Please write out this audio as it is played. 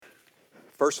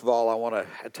First of all, I want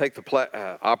to take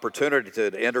the opportunity to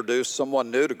introduce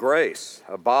someone new to Grace.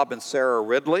 Bob and Sarah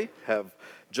Ridley have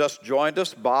just joined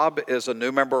us. Bob is a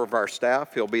new member of our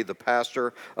staff. He'll be the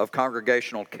pastor of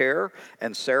congregational care,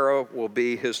 and Sarah will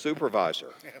be his supervisor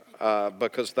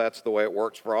because that's the way it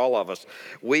works for all of us.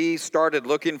 We started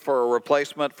looking for a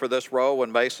replacement for this role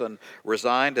when Mason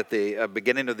resigned at the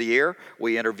beginning of the year.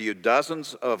 We interviewed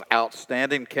dozens of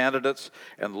outstanding candidates,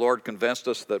 and the Lord convinced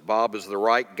us that Bob is the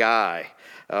right guy.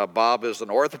 Bob is an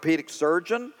orthopedic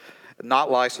surgeon,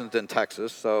 not licensed in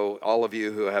Texas, so all of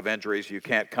you who have injuries, you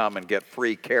can't come and get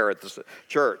free care at the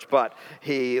church. But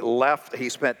they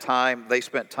spent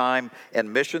time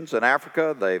in missions in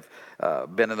Africa. They've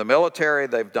been in the military.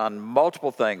 They've done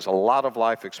multiple things, a lot of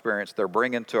life experience they're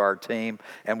bringing to our team,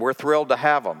 and we're thrilled to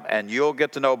have them. And you'll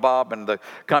get to know Bob in the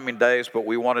coming days, but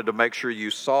we wanted to make sure you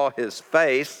saw his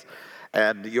face,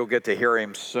 and you'll get to hear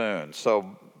him soon.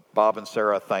 So Bob and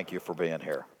Sarah, thank you for being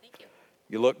here. Thank you.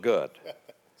 You look good.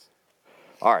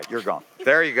 All right, you're gone.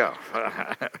 There you go.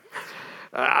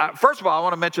 First of all, I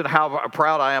want to mention how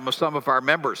proud I am of some of our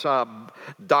members.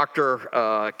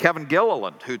 Dr. Kevin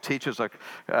Gilliland, who teaches an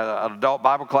adult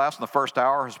Bible class in the first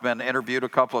hour, has been interviewed a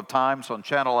couple of times on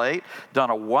Channel 8, done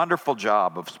a wonderful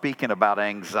job of speaking about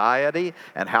anxiety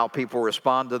and how people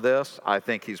respond to this. I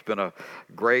think he's been a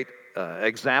great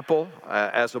example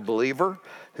as a believer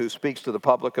who speaks to the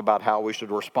public about how we should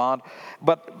respond.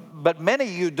 But many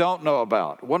of you don't know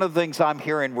about. One of the things I'm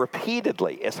hearing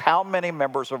repeatedly is how many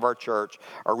members of our church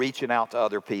are reaching out to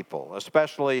other people,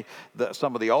 especially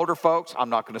some of the older folks. I'm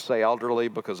not going to say elderly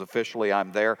because officially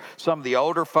I'm there. Some of the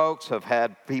older folks have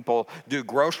had people do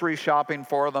grocery shopping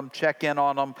for them, check in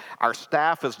on them. Our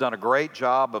staff has done a great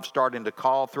job of starting to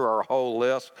call through our whole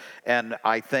list, and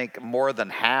I think more than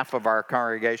half of our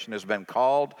congregation has been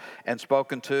called and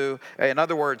spoken to. In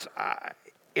other words,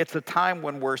 it's a time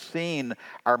when we're seeing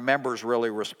our members really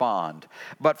respond.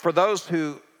 But for those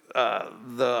who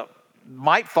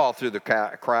might fall through the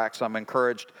cracks, I'm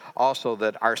encouraged also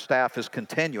that our staff is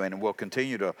continuing and will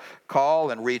continue to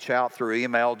call and reach out through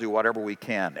email, do whatever we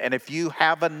can. And if you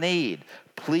have a need,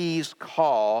 please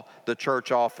call the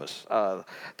church office. The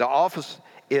office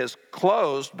is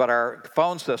closed, but our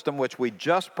phone system, which we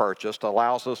just purchased,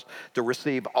 allows us to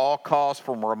receive all calls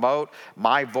from remote.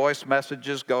 My voice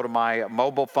messages go to my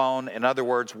mobile phone. In other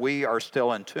words, we are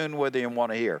still in tune with you and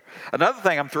want to hear. Another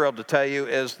thing I'm thrilled to tell you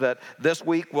is that this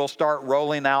week we'll start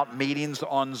rolling out meetings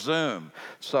on Zoom.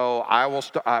 So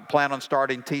I plan on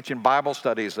starting teaching Bible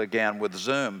studies again with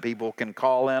Zoom. People can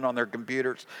call in on their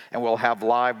computers and we'll have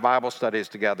live Bible studies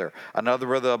together.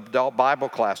 Another of the adult Bible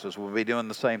classes will be doing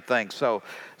the same thing. So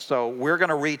we're going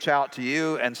to reach out to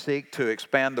you and seek to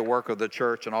expand the work of the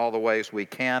church in all the ways we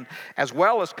can, as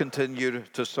well as continue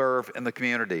to serve in the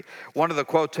community. One of the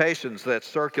quotations that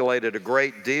circulated a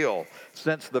great deal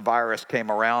since the virus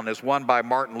came around is one by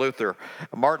Martin Luther.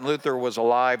 Martin Luther was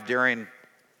alive during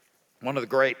one of the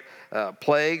great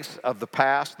plagues of the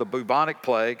past, the bubonic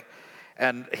plague,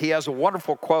 and he has a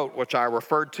wonderful quote which I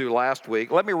referred to last week.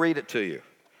 Let me read it to you.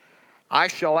 I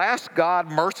shall ask God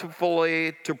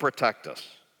mercifully to protect us,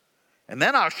 and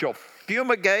then I shall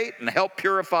fumigate and help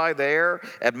purify the air,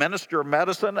 administer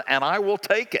medicine, and I will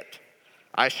take it.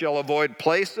 I shall avoid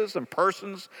places and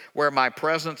persons where my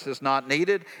presence is not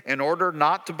needed in order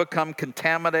not to become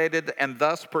contaminated and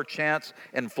thus perchance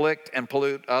inflict and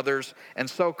pollute others and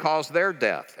so cause their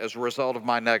death as a result of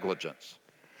my negligence.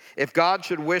 If God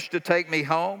should wish to take me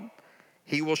home,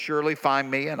 He will surely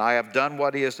find me, and I have done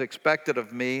what He has expected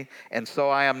of me, and so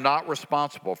I am not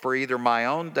responsible for either my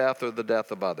own death or the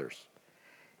death of others.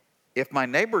 If my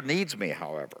neighbor needs me,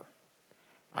 however,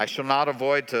 I shall not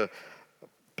avoid to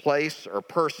place or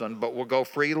person, but will go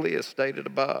freely as stated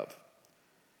above.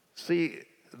 See,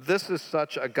 this is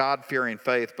such a God-fearing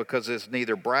faith because it's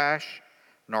neither brash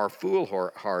nor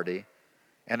foolhardy,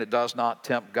 and it does not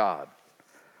tempt God.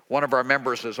 One of our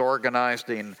members is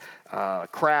organizing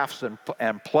crafts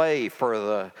and play for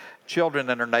the children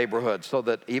in their neighborhood so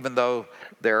that even though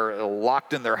they're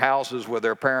locked in their houses with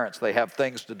their parents, they have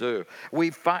things to do.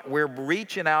 We're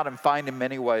reaching out and finding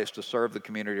many ways to serve the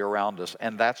community around us,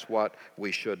 and that's what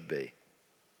we should be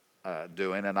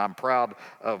doing. And I'm proud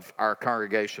of our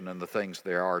congregation and the things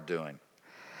they are doing.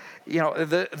 You know,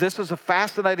 this is a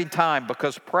fascinating time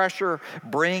because pressure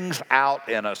brings out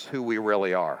in us who we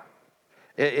really are.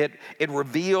 It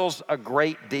reveals a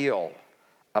great deal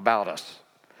about us.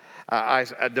 I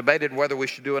debated whether we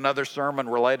should do another sermon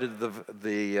related to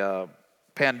the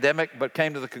pandemic, but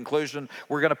came to the conclusion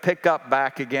we're going to pick up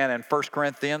back again in 1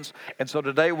 Corinthians. And so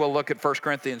today we'll look at 1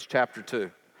 Corinthians chapter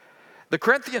 2. The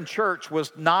Corinthian church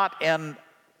was not in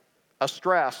a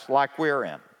stress like we're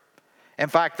in. In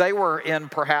fact, they were in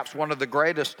perhaps one of the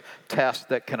greatest tests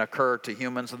that can occur to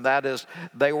humans, and that is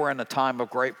they were in a time of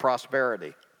great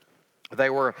prosperity. They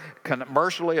were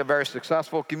commercially a very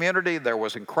successful community. There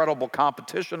was incredible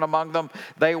competition among them.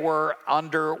 They were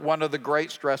under one of the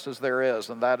great stresses there is,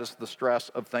 and that is the stress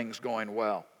of things going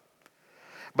well.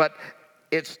 But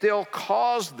it still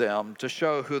caused them to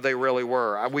show who they really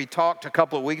were. We talked a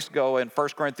couple of weeks ago in 1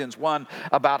 Corinthians 1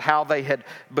 about how they had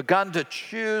begun to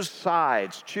choose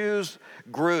sides, choose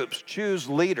groups, choose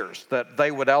leaders that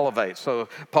they would elevate. So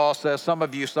Paul says, some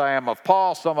of you say I am of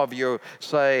Paul, some of you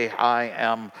say I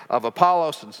am of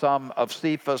Apollos, and some of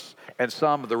Cephas, and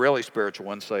some of the really spiritual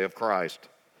ones say of Christ.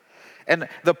 And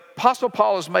the Apostle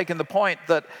Paul is making the point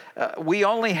that we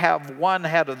only have one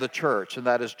head of the church, and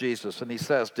that is Jesus. And he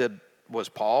says, was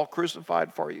Paul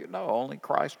crucified for you? No, only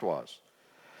Christ was.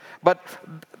 But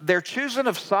their choosing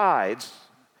of sides,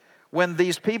 when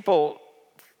these people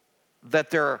that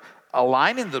they're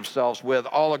aligning themselves with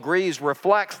all agrees,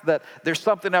 reflects that there's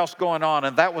something else going on,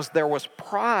 and that was there was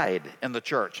pride in the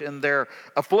church. In their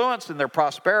affluence, in their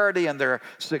prosperity, and their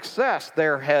success,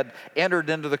 there had entered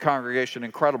into the congregation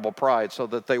incredible pride, so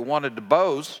that they wanted to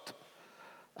boast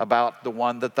about the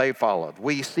one that they followed.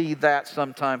 We see that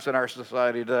sometimes in our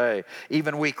society today.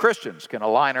 Even we Christians can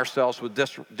align ourselves with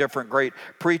different great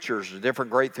preachers,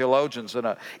 different great theologians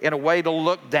in a way to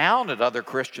look down at other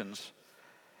Christians,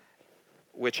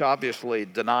 which obviously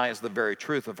denies the very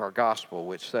truth of our gospel,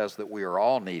 which says that we are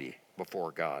all needy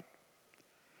before God.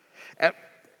 At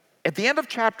the end of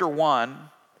chapter 1,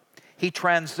 he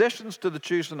transitions to the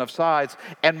choosing of sides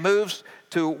and moves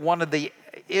to one of the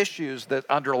issues that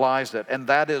underlies it, and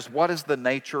that is, what is the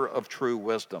nature of true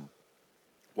wisdom?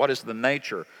 What is the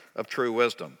nature of true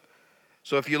wisdom?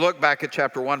 So if you look back at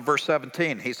chapter 1, verse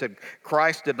 17, he said,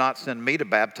 Christ did not send me to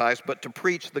baptize, but to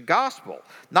preach the gospel,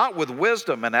 not with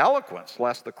wisdom and eloquence,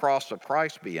 lest the cross of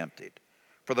Christ be emptied.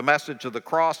 For the message of the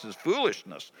cross is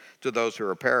foolishness to those who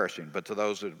are perishing, but to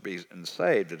those who are being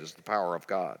saved, it is the power of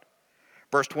God.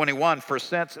 Verse 21, for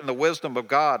since in the wisdom of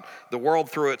God, the world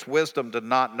through its wisdom did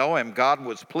not know him, God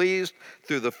was pleased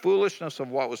through the foolishness of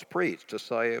what was preached to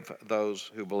save those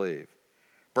who believe.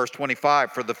 Verse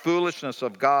 25, for the foolishness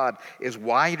of God is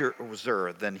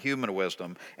wiser than human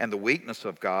wisdom, and the weakness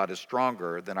of God is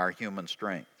stronger than our human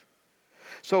strength.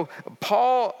 So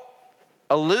Paul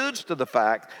alludes to the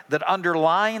fact that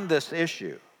underlying this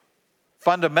issue,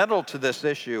 fundamental to this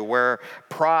issue where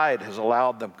pride has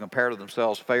allowed them to compare to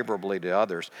themselves favorably to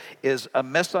others, is a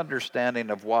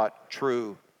misunderstanding of what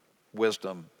true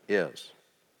wisdom is.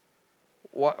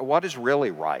 What is really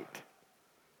right?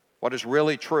 What is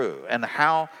really true? And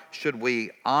how should we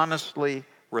honestly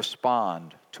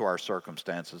respond to our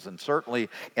circumstances? And certainly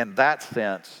in that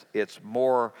sense, it's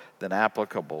more than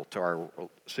applicable to our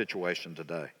situation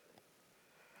today.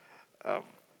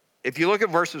 If you look at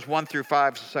verses 1 through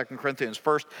 5 of 2 Corinthians,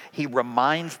 first, he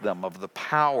reminds them of the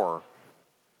power,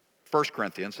 1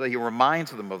 Corinthians, he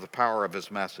reminds them of the power of his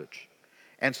message.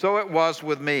 And so it was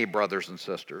with me, brothers and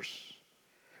sisters.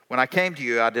 When I came to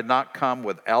you, I did not come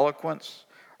with eloquence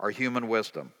or human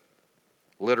wisdom,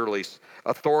 literally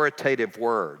authoritative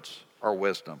words or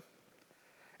wisdom.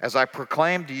 As I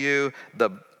proclaimed to you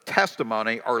the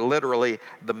testimony, or literally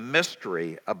the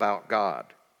mystery about God.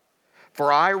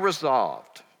 For I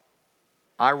resolved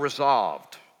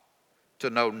to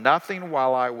know nothing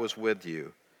while I was with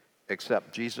you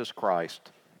except Jesus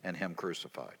Christ and him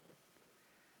crucified.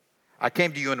 I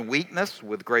came to you in weakness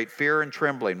with great fear and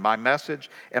trembling. My message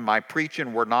and my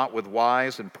preaching were not with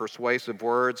wise and persuasive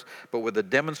words, but with a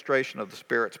demonstration of the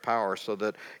Spirit's power, so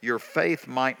that your faith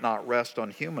might not rest on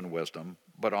human wisdom,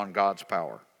 but on God's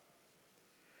power.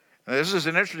 Now, this is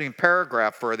an interesting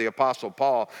paragraph for the Apostle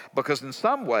Paul, because in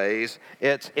some ways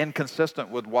it's inconsistent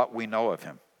with what we know of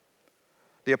him.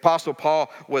 The Apostle Paul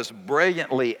was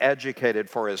brilliantly educated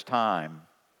for his time,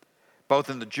 both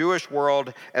in the Jewish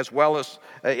world as well as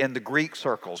in the Greek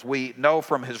circles. We know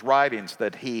from his writings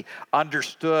that he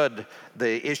understood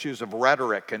the issues of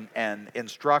rhetoric and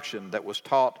instruction that was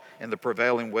taught in the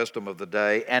prevailing wisdom of the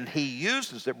day, and he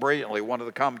uses it brilliantly. One of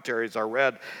the commentaries I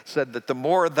read said that the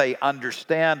more they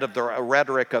understand of the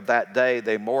rhetoric of that day,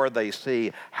 the more they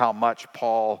see how much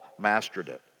Paul mastered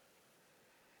it.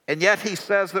 And yet he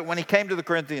says that when he came to the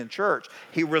Corinthian church,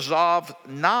 he resolved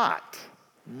not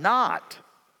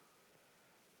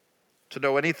to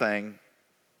know anything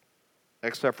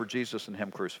except for Jesus and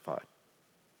him crucified.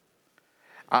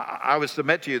 I would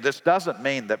submit to you, this doesn't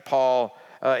mean that Paul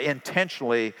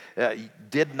intentionally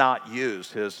did not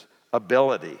use his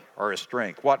ability or his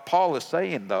strength. What Paul is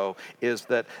saying, though, is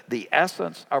that the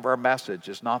essence of our message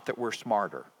is not that we're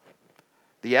smarter,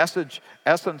 The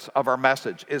essence of our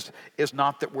message is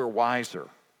not that we're wiser.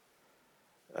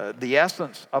 The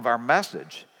essence of our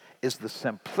message is the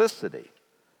simplicity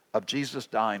of Jesus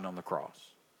dying on the cross.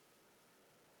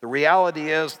 The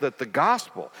reality is that the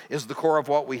gospel is the core of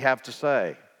what we have to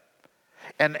say.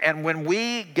 And when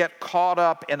we get caught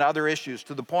up in other issues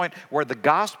to the point where the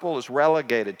gospel is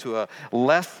relegated to a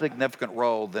less significant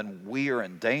role, then we are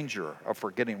in danger of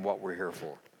forgetting what we're here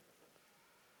for.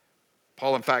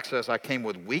 Paul, in fact, says, I came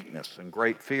with weakness and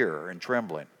great fear and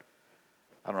trembling.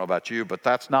 I don't know about you, but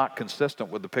that's not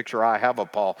consistent with the picture I have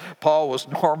of Paul. Paul was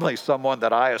normally someone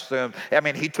that I assumed,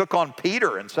 he took on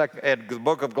Peter in the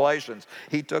book of Galatians.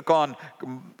 He took on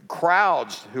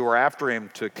crowds who were after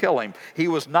him to kill him. He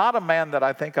was not a man that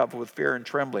I think of with fear and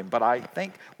trembling, but I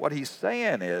think what he's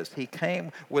saying is he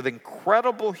came with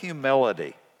incredible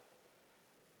humility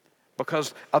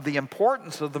because of the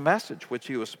importance of the message which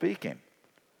he was speaking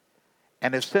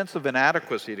and his sense of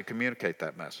inadequacy to communicate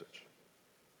that message.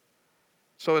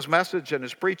 So his message and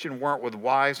his preaching weren't with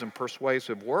wise and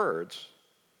persuasive words,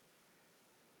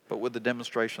 but with the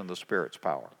demonstration of the Spirit's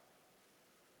power.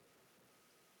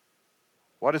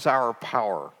 What is our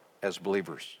power as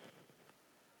believers?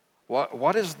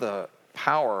 What is the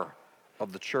power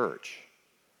of the church?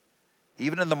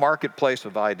 Even in the marketplace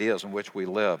of ideas in which we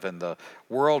live, in the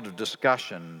world of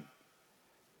discussion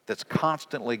that's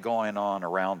constantly going on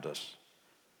around us,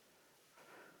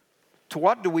 to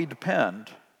what do we depend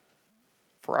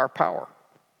for our power?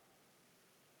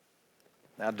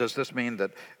 Now, does this mean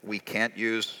that we can't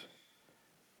use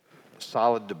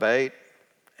solid debate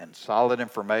and solid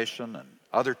information and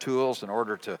other tools in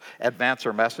order to advance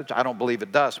our message? I don't believe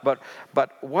it does. But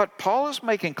what Paul is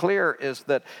making clear is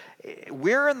that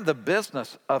we're in the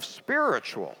business of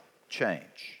spiritual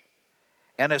change.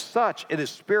 And as such, it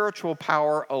is spiritual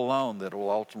power alone that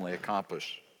will ultimately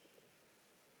accomplish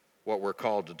what we're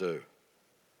called to do.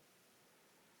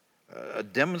 A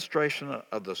demonstration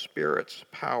of the Spirit's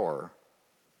power,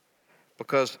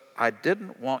 because I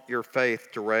didn't want your faith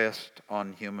to rest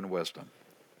on human wisdom,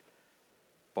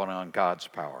 but on God's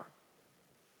power.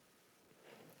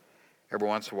 Every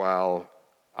once in a while,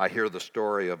 I hear the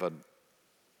story of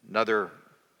another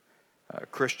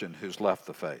Christian who's left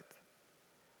the faith.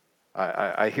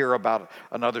 I hear about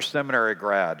another seminary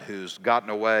grad who's gotten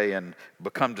away and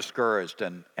become discouraged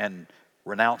and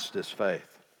renounced his faith.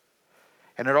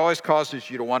 And it always causes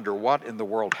you to wonder, what in the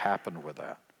world happened with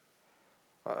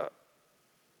that?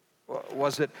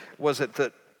 Was it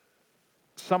that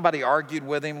somebody argued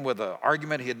with him with an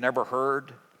argument he had never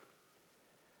heard?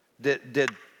 Did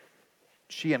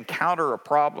she encounter a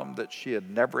problem that she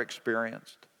had never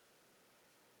experienced?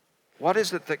 What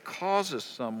is it that causes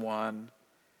someone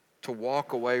to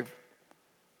walk away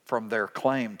from their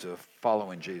claim to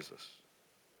following Jesus?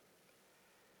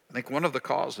 I think one of the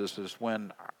causes is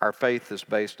when our faith is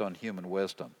based on human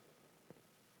wisdom.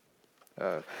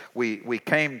 We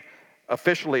came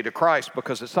officially to Christ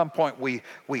because at some point we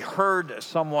heard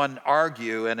someone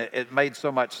argue and it made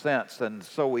so much sense, and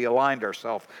so we aligned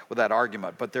ourselves with that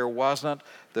argument. But there wasn't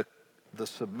the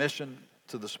submission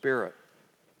to the Spirit.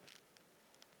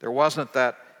 There wasn't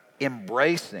that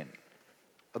embracing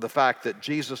of the fact that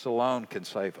Jesus alone can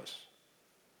save us.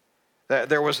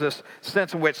 There was this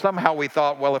sense in which somehow we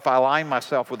thought, well, if I align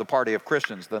myself with the party of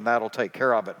Christians, then that'll take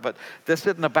care of it. But this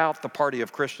isn't about the party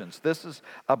of Christians. This is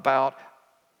about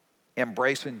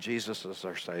embracing Jesus as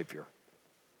our Savior,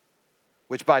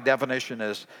 which by definition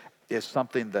is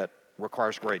something that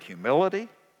requires great humility,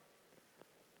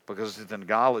 because it's an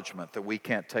acknowledgement that we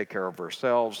can't take care of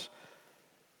ourselves.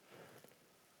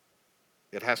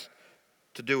 It has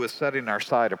to do with setting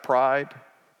aside of pride,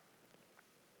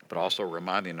 but also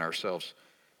reminding ourselves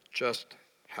just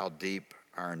how deep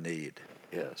our need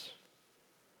is.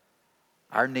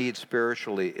 Our need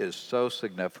spiritually is so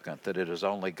significant that it is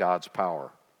only God's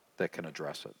power that can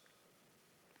address it.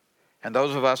 And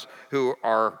those of us who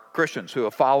are Christians, who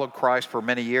have followed Christ for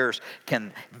many years,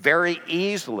 can very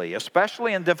easily,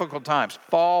 especially in difficult times,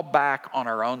 fall back on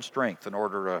our own strength in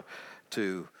order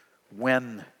to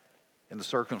win in the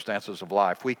circumstances of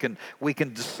life. We can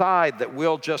decide that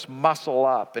we'll just muscle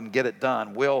up and get it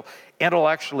done. We'll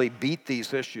intellectually beat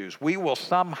these issues. We will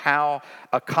somehow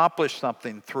accomplish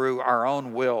something through our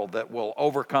own will that will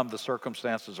overcome the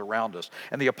circumstances around us.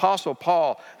 And the Apostle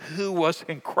Paul, who was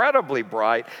incredibly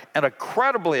bright and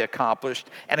incredibly accomplished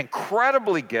and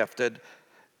incredibly gifted,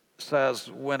 says,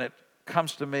 when it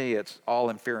comes to me, it's all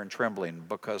in fear and trembling,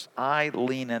 because I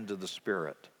lean into the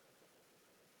Spirit,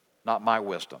 not my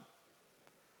wisdom.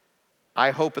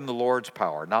 I hope in the Lord's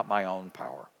power, not my own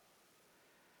power.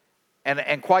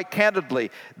 And quite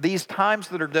candidly, these times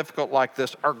that are difficult like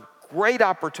this are great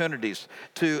opportunities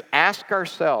to ask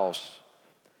ourselves,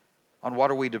 on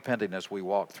what are we depending as we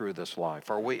walk through this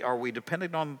life? Are we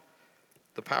depending on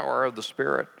the power of the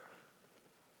Spirit?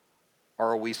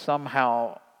 Or are we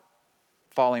somehow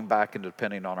falling back and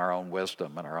depending on our own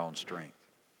wisdom and our own strength?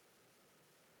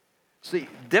 See,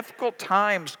 difficult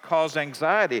times cause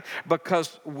anxiety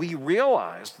because we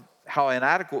realize how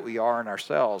inadequate we are in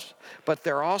ourselves, but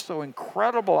there are also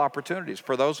incredible opportunities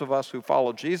for those of us who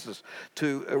follow Jesus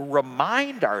to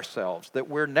remind ourselves that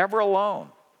we're never alone.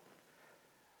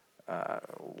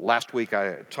 Last week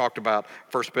I talked about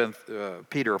 1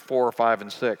 Peter 4, 5,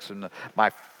 and 6, and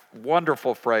my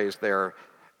wonderful phrase there,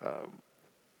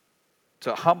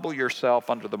 to humble yourself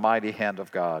under the mighty hand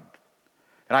of God.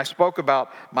 And I spoke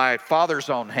about my father's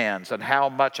own hands and how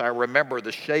much I remember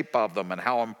the shape of them and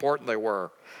how important they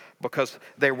were because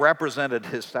they represented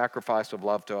his sacrifice of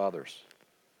love to others.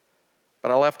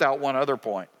 But I left out one other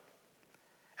point,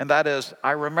 and that is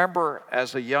I remember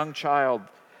as a young child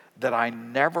that I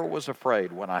never was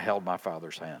afraid when I held my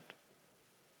father's hand.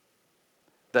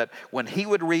 That when he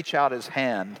would reach out his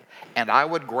hand and I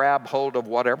would grab hold of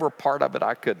whatever part of it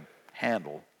I could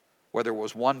handle, whether it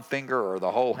was one finger or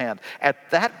the whole hand,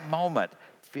 at that moment,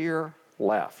 fear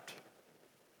left.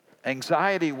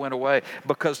 Anxiety went away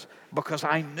because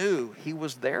I knew he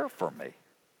was there for me.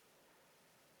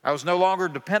 I was no longer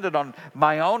dependent on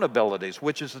my own abilities,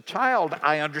 which as a child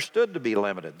I understood to be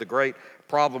limited. The great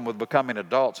problem with becoming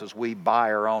adults is we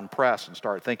buy our own press and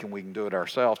start thinking we can do it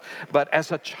ourselves. But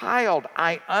as a child,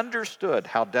 I understood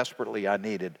how desperately I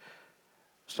needed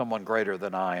someone greater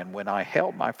than I. And when I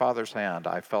held my father's hand,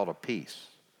 I felt a peace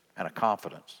and a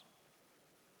confidence.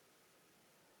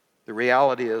 The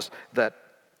reality is that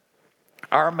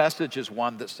our message is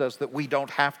one that says that we don't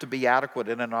have to be adequate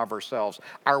in and of ourselves.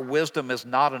 Our wisdom is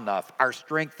not enough. Our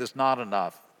strength is not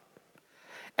enough.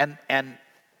 And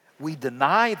we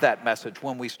deny that message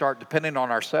when we start depending on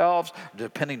ourselves,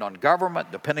 depending on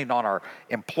government, depending on our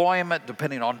employment,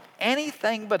 depending on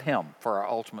anything but Him for our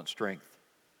ultimate strength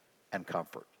and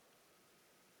comfort.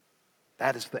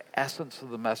 That is the essence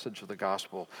of the message of the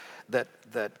gospel, that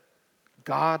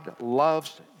God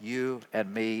loves you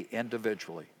and me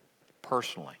individually,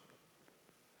 personally,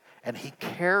 and He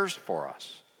cares for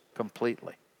us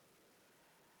completely.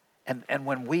 And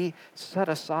when we set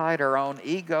aside our own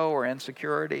ego or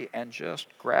insecurity and just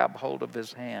grab hold of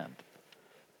His hand,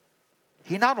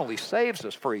 He not only saves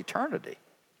us for eternity,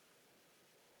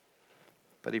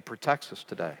 but He protects us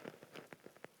today.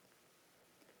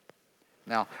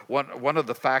 Now, one of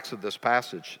the facts of this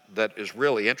passage that is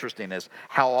really interesting is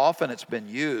how often it's been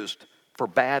used for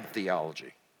bad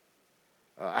theology.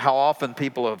 How often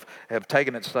people have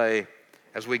taken it to say,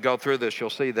 as we go through this, you'll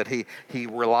see that he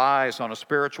relies on a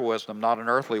spiritual wisdom, not an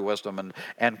earthly wisdom.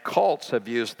 And cults have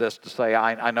used this to say,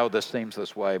 I know this seems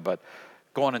this way, but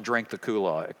go on and drink the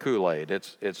Kool-Aid.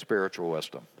 It's spiritual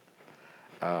wisdom.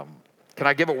 Can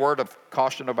I give a word of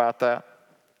caution about that?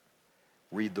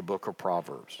 Read the book of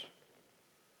Proverbs.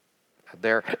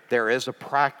 There is a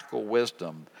practical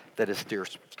wisdom that is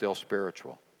still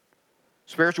spiritual.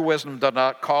 Spiritual wisdom does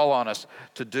not call on us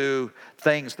to do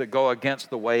things that go against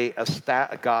the way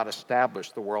God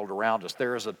established the world around us.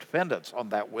 There is a dependence on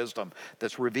that wisdom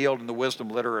that's revealed in the wisdom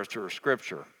literature of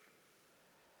Scripture.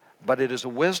 But it is a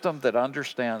wisdom that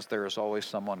understands there is always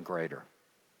someone greater.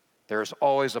 There is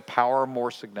always a power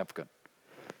more significant,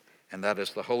 and that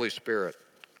is the Holy Spirit,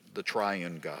 the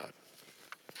triune God.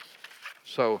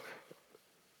 So,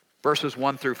 verses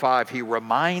 1 through 5, he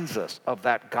reminds us of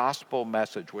that gospel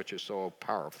message, which is so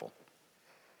powerful.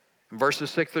 In verses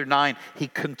 6 through 9, he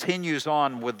continues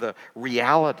on with the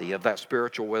reality of that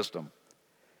spiritual wisdom.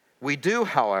 We do,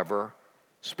 however,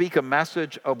 speak a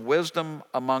message of wisdom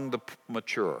among the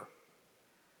mature,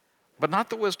 but not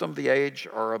the wisdom of the age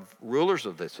or of rulers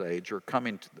of this age who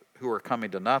are coming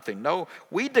to nothing. No,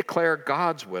 we declare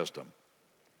God's wisdom,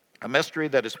 a mystery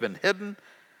that has been hidden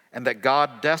and that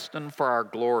God destined for our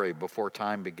glory before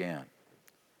time began.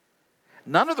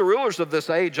 None of the rulers of this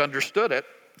age understood it,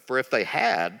 for if they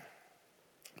had,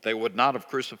 they would not have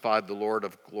crucified the Lord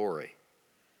of glory.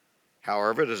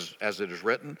 However, as it is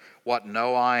written, what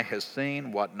no eye has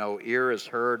seen, what no ear has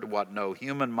heard, what no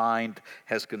human mind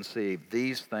has conceived,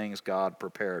 these things God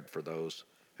prepared for those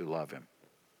who love Him.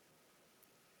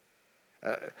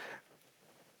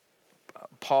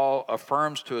 Paul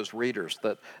affirms to his readers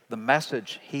that the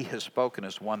message he has spoken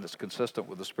is one that's consistent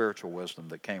with the spiritual wisdom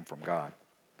that came from God.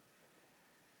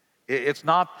 It's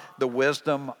not the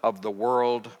wisdom of the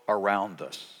world around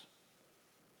us.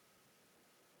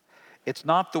 It's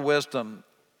not the wisdom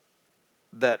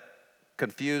that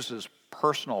confuses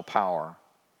personal power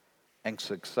and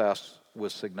success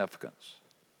with significance.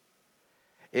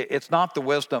 It's not the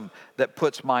wisdom that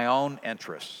puts my own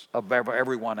interests above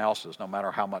everyone else's, no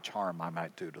matter how much harm I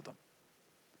might do to them.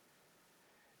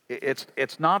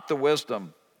 It's not the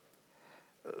wisdom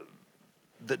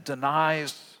that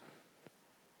denies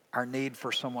our need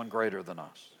for someone greater than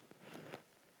us.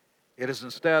 It is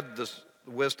instead this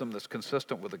wisdom that's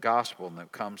consistent with the gospel and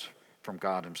that comes from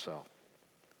God himself.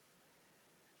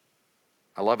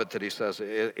 I love it that he says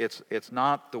it's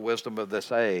not the wisdom of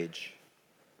this age.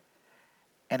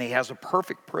 And he has a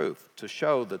perfect proof to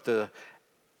show that the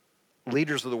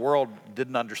leaders of the world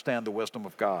didn't understand the wisdom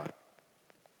of God.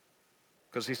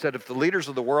 Because he said if the leaders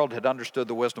of the world had understood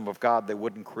the wisdom of God, they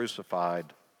wouldn't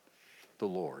crucified the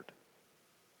Lord.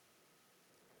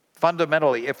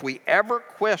 Fundamentally, if we ever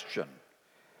question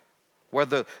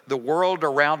whether the world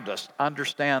around us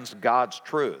understands God's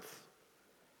truth,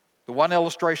 the one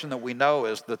illustration that we know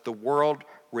is that the world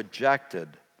rejected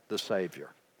the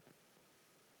Savior.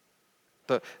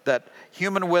 That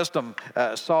human wisdom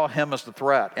saw him as the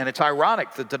threat. And it's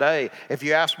ironic that today, if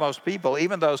you ask most people,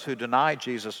 even those who deny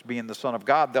Jesus being the Son of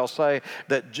God, they'll say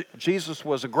that Jesus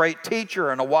was a great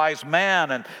teacher and a wise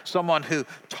man and someone who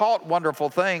taught wonderful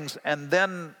things. And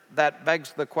then that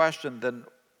begs the question, then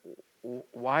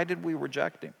why did we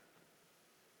reject him?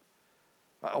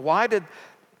 Why did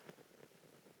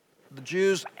the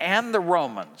Jews and the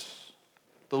Romans,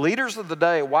 the leaders of the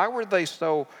day, why were they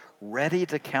so ready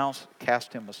to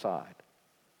cast him aside?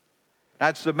 And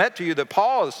I'd submit to you that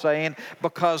Paul is saying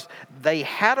because they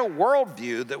had a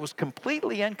worldview that was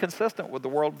completely inconsistent with the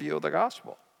worldview of the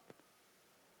gospel.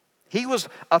 He was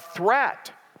a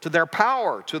threat to their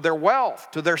power, to their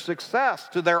wealth, to their success,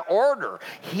 to their order.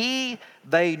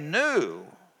 They knew,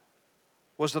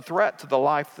 was a threat to the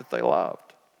life that they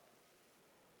loved.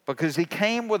 Because he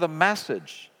came with a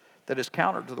message that is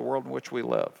counter to the world in which we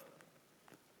live.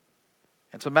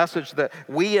 It's a message that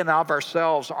we and of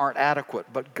ourselves aren't adequate,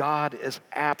 but God is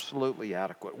absolutely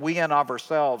adequate. We and of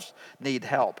ourselves need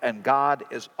help, and God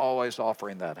is always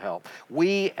offering that help.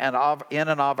 We in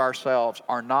and of ourselves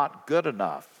are not good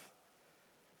enough,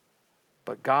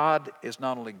 but God is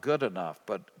not only good enough,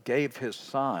 but gave his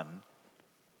Son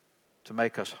to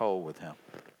make us whole with him.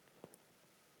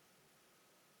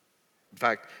 In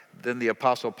fact, then the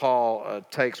Apostle Paul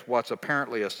takes what's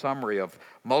apparently a summary of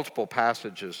multiple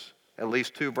passages, at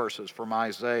least 2 verses from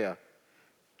Isaiah,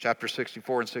 chapter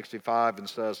 64 and 65, and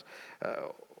says,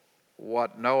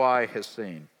 what no eye has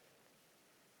seen,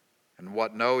 and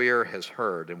what no ear has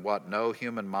heard, and what no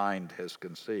human mind has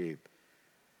conceived,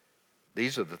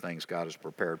 these are the things God has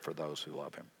prepared for those who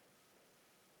love him.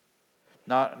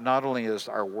 Not only is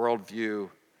our worldview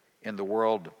in the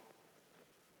world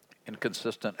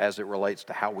inconsistent as it relates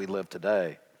to how we live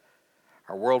today,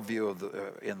 our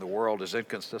worldview in the world is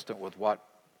inconsistent with what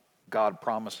God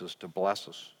promises to bless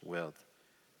us with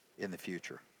in the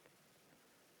future.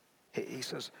 He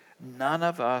says, none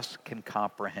of us can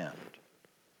comprehend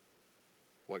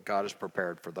what God has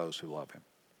prepared for those who love him.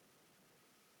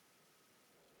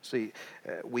 See,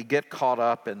 we get caught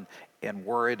up and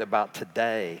worried about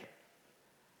today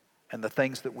and the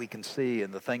things that we can see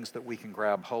and the things that we can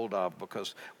grab hold of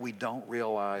because we don't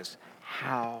realize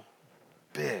how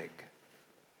big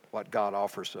what God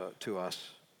offers to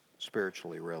us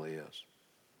spiritually really is.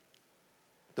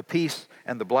 The peace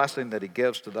and the blessing that he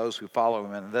gives to those who follow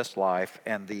him in this life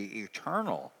and the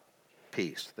eternal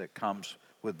peace that comes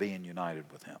with being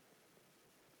united with him.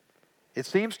 It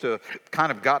seems to have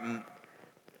kind of gotten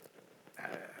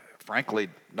frankly,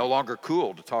 no longer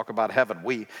cool to talk about heaven.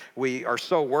 We are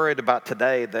so worried about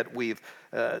today that we've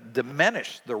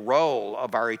diminished the role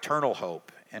of our eternal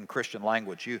hope in Christian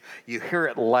language. You hear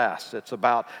it less. It's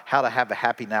about how to have a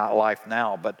happy life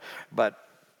now. But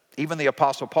even the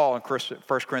Apostle Paul in 1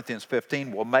 Corinthians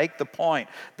 15 will make the point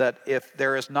that if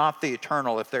there is not the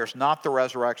eternal, if there's not the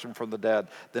resurrection from the dead,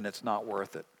 then it's not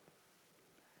worth it.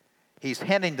 He's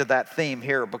hinting to that theme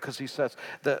here because he says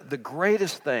the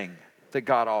greatest thing that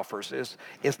God offers is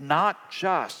not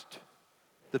just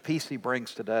the peace he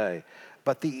brings today,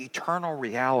 but the eternal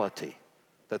reality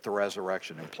that the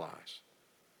resurrection implies.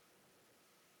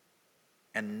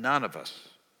 And none of us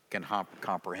can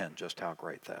comprehend just how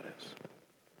great that is.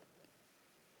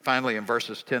 Finally, in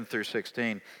verses 10 through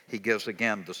 16, he gives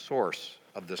again the source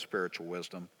of this spiritual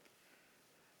wisdom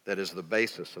that is the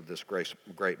basis of this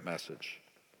great message.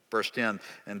 Verse 10,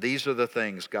 and these are the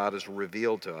things God has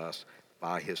revealed to us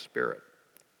by his Spirit.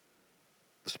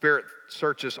 The Spirit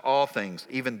searches all things,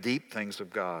 even deep things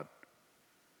of God.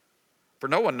 For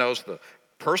no one knows the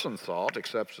person's thought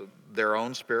except their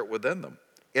own spirit within them.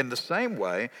 In the same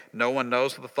way, no one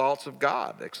knows the thoughts of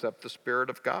God except the Spirit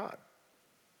of God.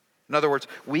 In other words,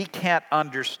 we can't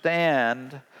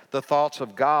understand the thoughts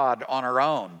of God on our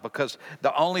own, because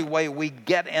the only way we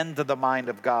get into the mind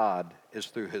of God is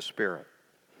through His Spirit.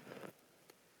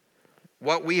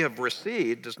 What we have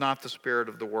received is not the spirit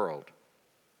of the world,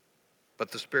 but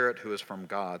the Spirit who is from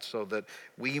God, so that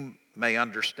we may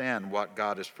understand what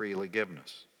God has freely given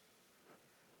us.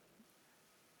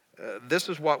 This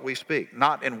is what we speak,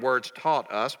 not in words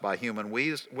taught us by human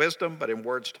wisdom, but in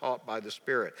words taught by the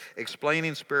Spirit,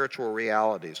 explaining spiritual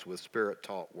realities with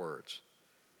Spirit-taught words.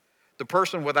 The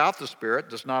person without the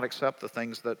Spirit does not accept the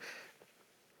things that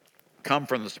come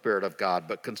from the Spirit of God,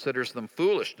 but considers them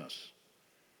foolishness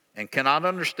and cannot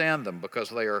understand them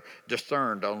because they are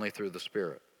discerned only through the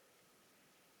Spirit.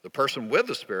 The person with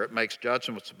the Spirit makes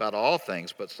judgments about all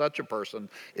things, but such a person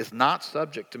is not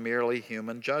subject to merely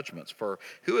human judgments. For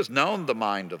who has known the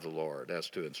mind of the Lord as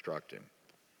to instruct him?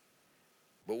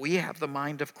 But we have the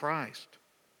mind of Christ.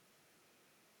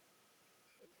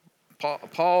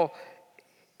 Paul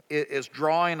is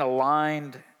drawing a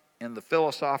line in the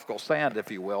philosophical sand,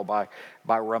 if you will, by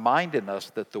reminding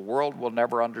us that the world will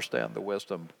never understand the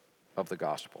wisdom of the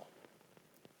gospel.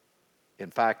 In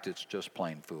fact, it's just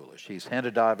plain foolish. He's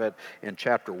hinted of it in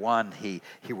chapter 1. He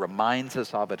reminds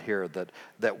us of it here,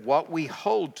 that what we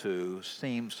hold to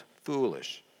seems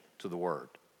foolish to the world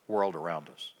around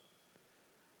us.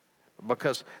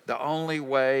 Because the only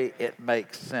way it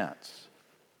makes sense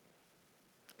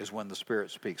is when the Spirit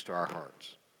speaks to our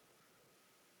hearts.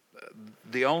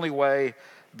 The only way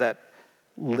that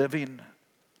living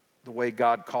the way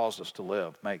God calls us to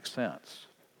live makes sense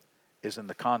is in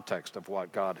the context of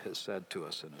what God has said to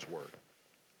us in His Word.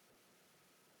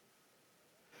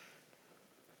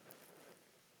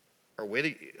 Are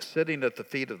we sitting at the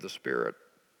feet of the Spirit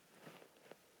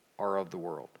or of the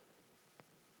world?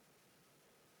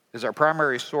 Is our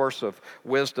primary source of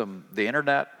wisdom the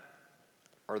internet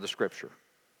or the Scripture?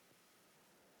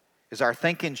 Is our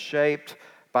thinking shaped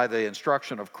by the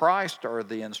instruction of Christ or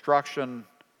the instruction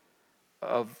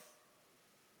of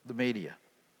the media?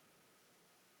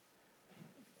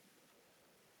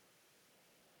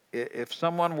 If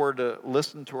someone were to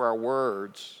listen to our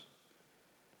words,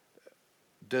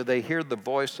 do they hear the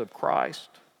voice of Christ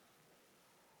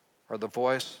or the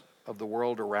voice of the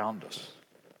world around us?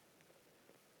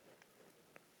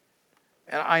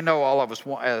 And I know all of us,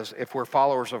 as if we're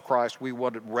followers of Christ, we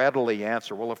would readily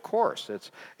answer, well, of course,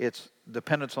 it's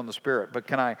dependence on the Spirit. But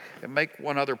can I make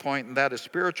one other point, and that is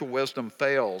spiritual wisdom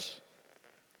fails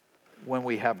when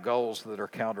we have goals that are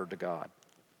counter to God.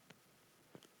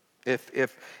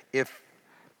 If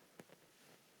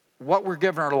what we're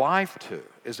giving our life to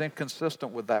is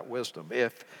inconsistent with that wisdom,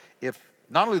 if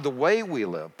not only the way we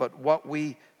live, but what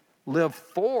we live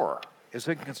for is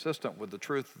inconsistent with the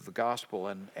truth of the gospel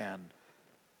and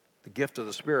the gift of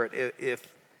the Spirit,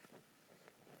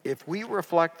 if we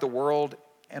reflect the world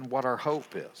and what our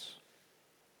hope is,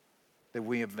 that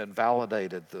we have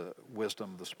invalidated the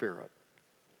wisdom of the Spirit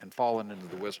and fallen into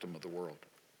the wisdom of the world.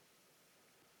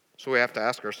 So we have to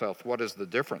ask ourselves, what is the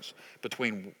difference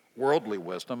between worldly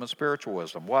wisdom and spiritual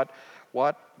wisdom?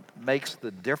 What makes the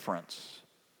difference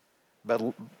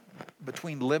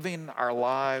between living our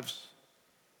lives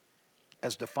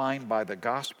as defined by the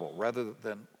gospel rather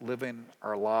than living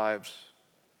our lives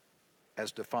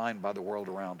as defined by the world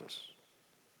around us?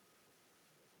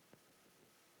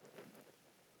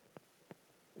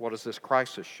 What does this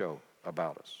crisis show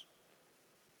about us?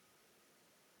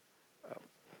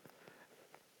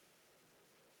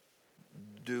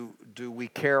 Do we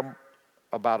care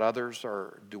about others,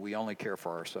 or do we only care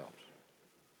for ourselves?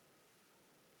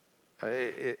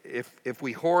 If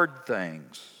we hoard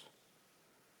things,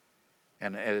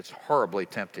 and it's horribly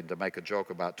tempting to make a joke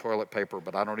about toilet paper,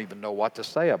 but I don't even know what to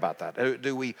say about that.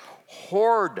 Do we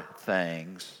hoard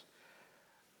things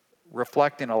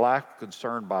reflecting a lack of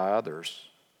concern by others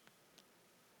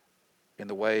in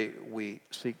the way we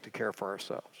seek to care for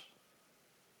ourselves?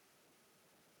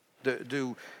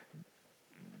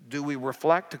 Do we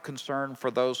reflect a concern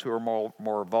for those who are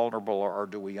more vulnerable, or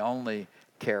do we only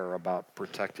care about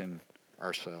protecting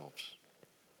ourselves?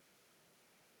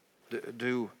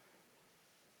 Do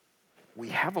we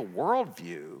have a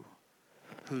worldview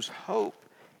whose hope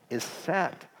is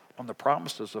set on the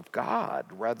promises of God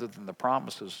rather than the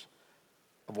promises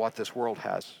of what this world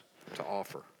has to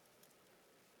offer?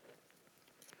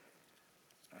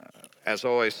 As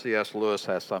always, C.S. Lewis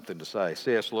has something to say.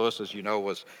 C.S. Lewis, as you know,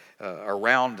 was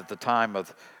around at the time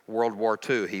of World War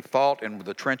II. He fought in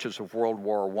the trenches of World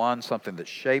War I, something that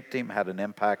shaped him, had an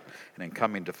impact in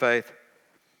coming to faith.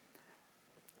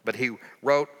 But he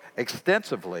wrote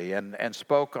extensively and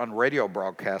spoke on radio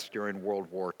broadcasts during World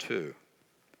War II.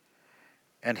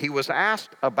 And he was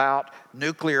asked about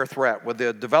nuclear threat. With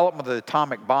the development of the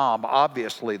atomic bomb,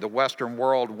 obviously the Western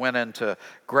world went into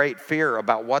great fear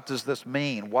about what does this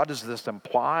mean? What does this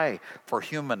imply for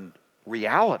human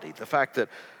reality? The fact that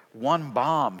one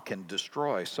bomb can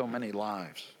destroy so many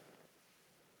lives.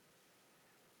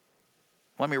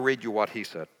 Let me read you what he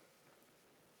said.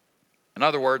 In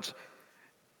other words,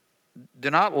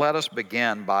 do not let us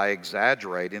begin by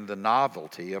exaggerating the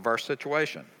novelty of our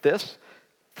situation. This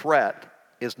threat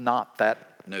is not that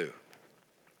new.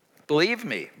 Believe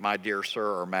me, my dear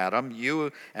sir or madam,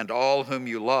 you and all whom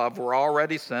you love were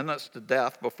already sentenced to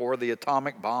death before the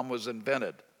atomic bomb was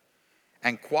invented.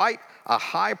 And quite a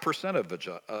high percentage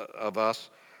of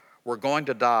us were going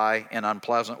to die in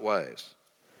unpleasant ways.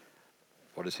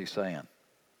 What is he saying?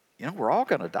 You know, we're all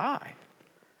going to die.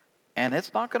 And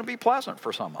it's not going to be pleasant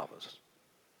for some of us.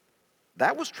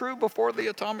 That was true before the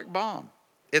atomic bomb.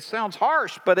 It sounds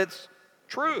harsh, but it's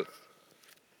truth.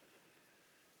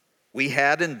 We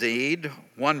had indeed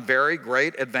one very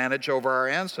great advantage over our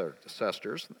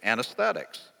ancestors,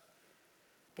 anesthetics.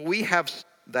 But we have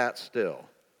that still.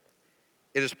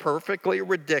 It is perfectly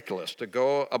ridiculous to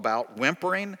go about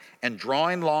whimpering and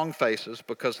drawing long faces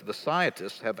because the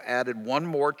scientists have added one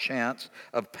more chance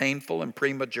of painful and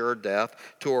premature death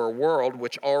to a world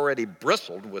which already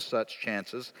bristled with such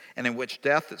chances and in which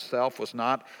death itself was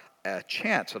not a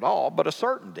chance at all, but a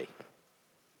certainty.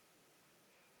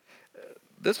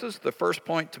 This is the first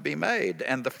point to be made,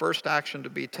 and the first action to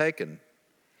be taken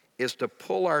is to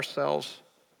pull ourselves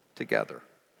together.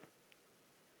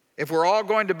 If we're all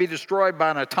going to be destroyed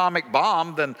by an atomic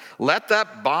bomb, then let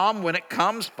that bomb, when it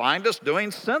comes, find us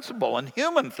doing sensible and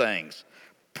human things.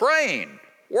 Praying,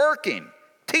 working,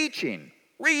 teaching,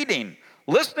 reading,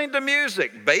 listening to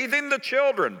music, bathing the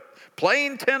children,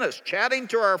 playing tennis, chatting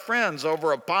to our friends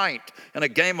over a pint and a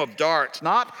game of darts,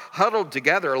 not huddled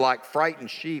together like frightened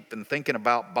sheep and thinking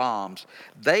about bombs.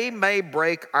 They may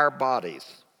break our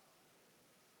bodies.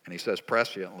 And he says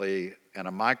presciently, and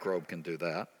a microbe can do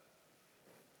that.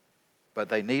 But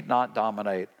they need not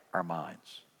dominate our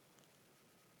minds.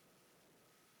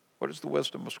 What is the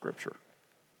wisdom of Scripture?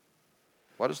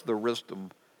 What is the wisdom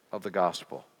of the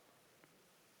gospel?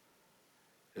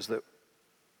 Is that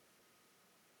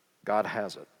God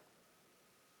has it.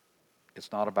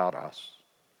 It's not about us.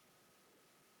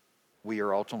 We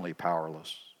are ultimately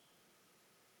powerless.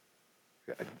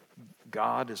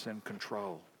 God is in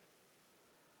control.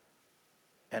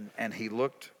 And he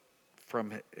looked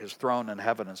from his throne in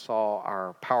heaven and saw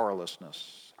our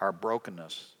powerlessness, our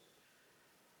brokenness.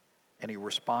 And he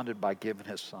responded by giving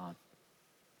his son,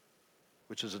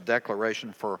 which is a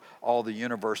declaration for all the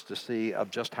universe to see of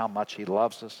just how much he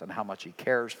loves us and how much he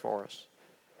cares for us.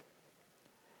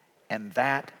 And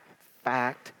that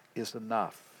fact is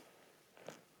enough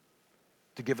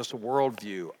to give us a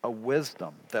worldview, a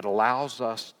wisdom that allows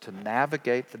us to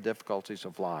navigate the difficulties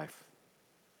of life,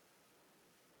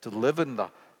 to live in the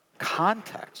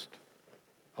context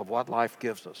of what life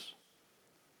gives us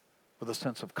with a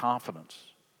sense of confidence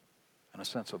and a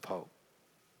sense of hope.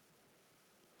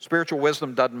 Spiritual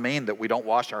wisdom doesn't mean that we don't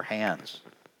wash our hands.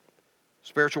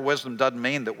 Spiritual wisdom doesn't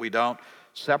mean that we don't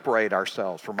separate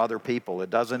ourselves from other people. It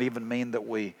doesn't even mean that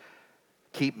we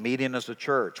keep meeting as a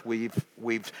church.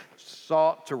 We've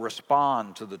sought to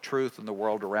respond to the truth in the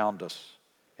world around us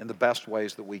in the best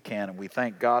ways that we can, and we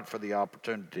thank God for the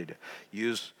opportunity to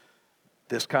use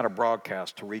this kind of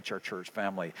broadcast to reach our church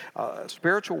family.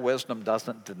 Spiritual wisdom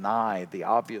doesn't deny the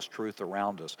obvious truth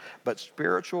around us, but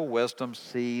spiritual wisdom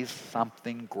sees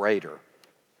something greater,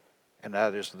 and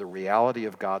that is the reality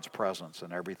of God's presence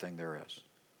in everything there is.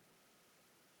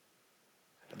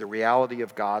 The reality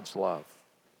of God's love,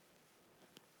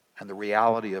 and the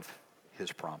reality of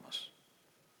his promise.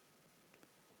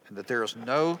 And that there is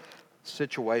no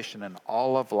situation in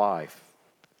all of life,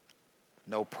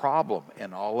 no problem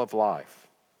in all of life,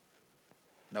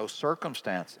 no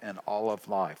circumstance in all of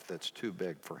life that's too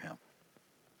big for him.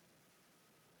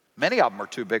 Many of them are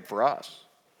too big for us,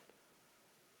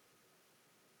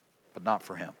 but not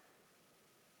for him.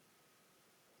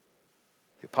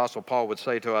 The Apostle Paul would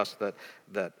say to us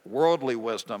that worldly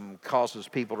wisdom causes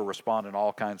people to respond in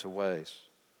all kinds of ways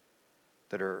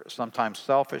that are sometimes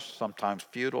selfish, sometimes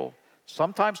futile,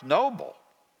 sometimes noble.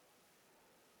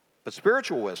 But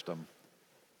spiritual wisdom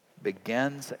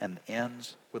begins and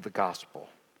ends with the gospel,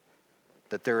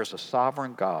 that there is a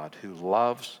sovereign God who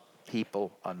loves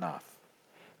people enough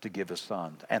to give his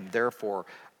son, and therefore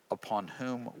upon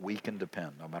whom we can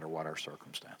depend no matter what our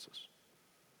circumstances.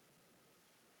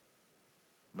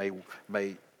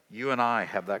 May you and I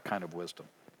have that kind of wisdom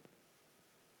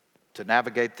to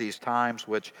navigate these times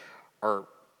which are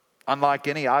unlike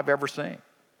any I've ever seen.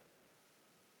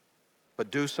 but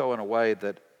do so in a way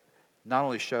that not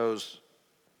only shows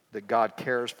that God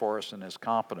cares for us and is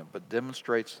competent, but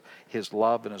demonstrates His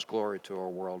love and His glory to our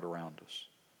world around us.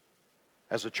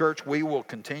 As a church, we will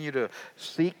continue to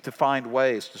seek to find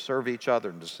ways to serve each other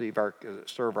and to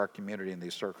serve our community in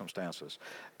these circumstances.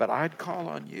 But I'd call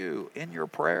on you in your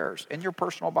prayers, in your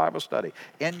personal Bible study,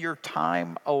 in your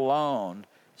time alone,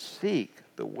 seek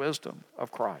the wisdom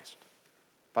of Christ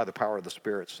by the power of the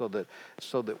Spirit so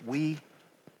that we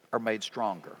are made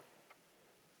stronger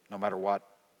no matter what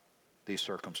these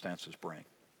circumstances bring.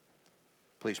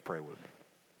 Please pray with me.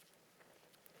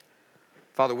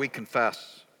 Father, we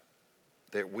confess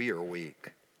that we are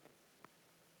weak.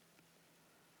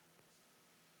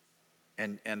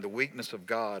 And the weakness of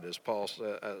God, as Paul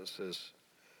says, is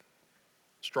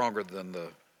stronger than the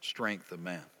strength of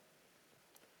man.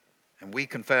 And we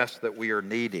confess that we are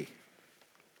needy,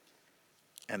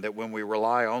 and that when we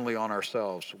rely only on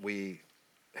ourselves, we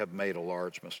have made a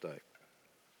large mistake.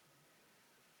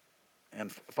 And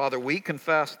Father, we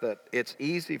confess that it's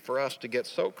easy for us to get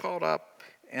so caught up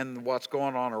in what's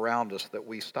going on around us that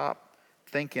we stop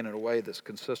thinking in a way that's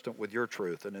consistent with your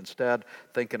truth, and instead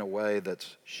think in a way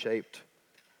that's shaped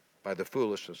by the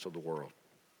foolishness of the world.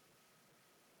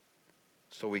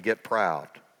 So we get proud.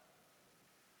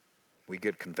 We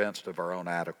get convinced of our own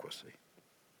adequacy.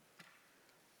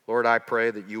 Lord, I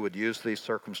pray that you would use these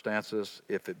circumstances,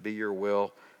 if it be your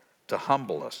will, to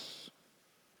humble us.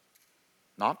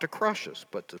 Not to crush us,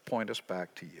 but to point us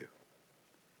back to you.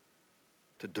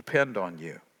 To depend on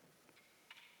you.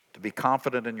 To be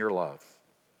confident in your love.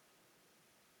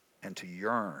 And to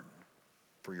yearn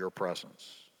for your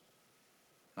presence.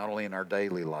 Not only in our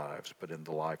daily lives, but in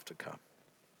the life to come.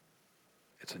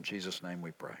 It's in Jesus' name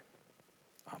we pray.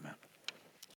 Amen.